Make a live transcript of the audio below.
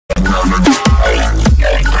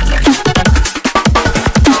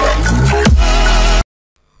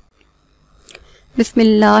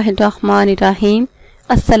बिस्मिल्लाहिर्रहमानिर्रहीम।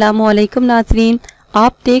 अस्सलामु अलैकुम नाज़रीन,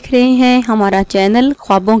 आप देख रहे हैं हमारा चैनल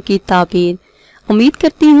ख्वाबों की ताबीर। उम्मीद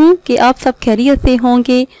करती हूँ कि आप सब खैरियत से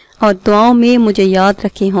होंगे और दुआओं में मुझे याद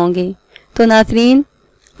रखे होंगे। तो नाज़रीन,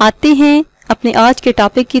 आते हैं अपने आज के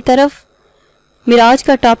टॉपिक की तरफ। मेरा आज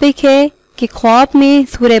का टॉपिक है कि ख्वाब में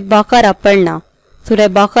सूरह बaqara पढ़ना, सूरह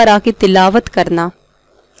बaqara की तिलावत करना।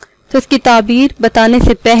 तो इसकी ताबीर बताने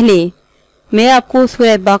से पहले मैं आपको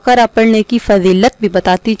सूरह बaqara पढ़ने की फजीलत भी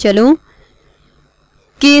बताती चलूँ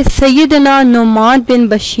कि सैयदना नुमान बिन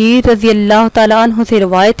बशीर रज़ी अल्लाह ताला अन्हु से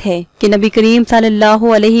रिवायत है कि नबी करीम सल्लल्लाहु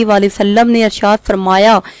अलैहि वसल्लम ने इरशाद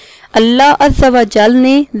फरमाया, अल्लाह अज़्ज़ा व जल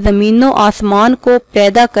ने ज़मीनों आसमान को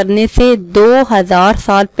पैदा करने से 2000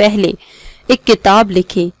 साल पहले एक किताब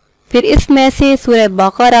लिखी। फिर इसमें से सूरह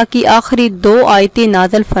बaqara की आखिरी 2 आयतें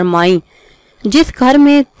नाज़िल फरमाईं। जिस घर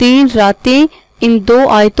में 3 रातें इन 2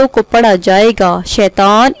 आयतों को पढ़ा जाएगा,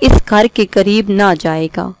 शैतान इस घर के करीब ना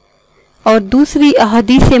जाएगा। और दूसरी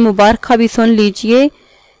अहदीस मुबारक भी सुन लीजिए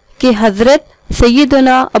कि हज़रत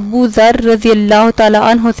सैयदना अबू ज़र रज़ी अल्लाह ताला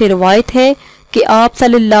अन्हु से रिवायत है कि आप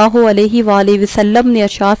सल्लल्लाहु अलैहि वसल्लम ने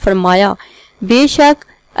इरशाद फरमाया, बेशक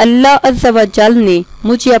अल्लाह अज़्ज़ा व जल ने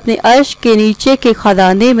मुझे अपने अर्श के नीचे के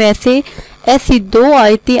खजाने में से ऐसी 2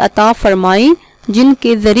 आयतें अता फरमाई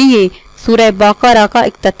जिनके ज़रिए सूरह बaqara का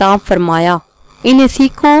इख्तिताम फरमाया। इन्हें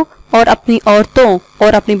सीखो और अपनी औरतों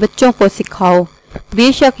और अपने बच्चों को सिखाओ।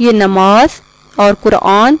 बेशक ये नमाज और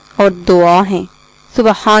कुरान और दुआ हैं।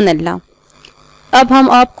 सुबहान अल्लाह। अब हम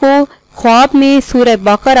आपको ख्वाब में सूरह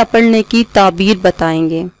बaqara पढ़ने की ताबीर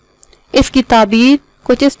बताएंगे। इसकी ताबीर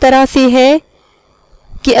कुछ इस तरह से है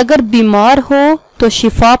कि अगर बीमार हो तो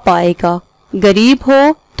शिफा पाएगा, गरीब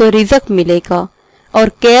हो तो रिज़्क मिलेगा और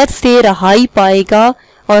कैद से रहाई पाएगा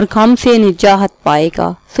और गम से निजात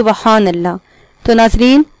पाएगा। सुबहान अल्लाह। तो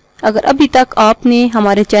नाज़रीन, अगर अभी तक आपने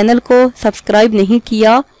हमारे चैनल को सब्सक्राइब नहीं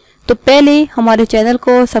किया तो पहले हमारे चैनल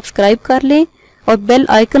को सब्सक्राइब कर लें और बेल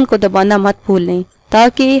आइकन को दबाना मत भूलें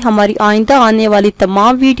ताकि हमारी आइंदा आने वाली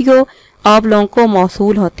तमाम वीडियो आप लोगों को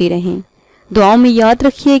मौसूल होती रहें। दुआओं में याद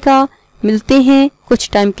रखिएगा। मिलते हैं कुछ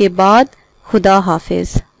टाइम के बाद। खुदा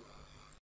हाफिज़।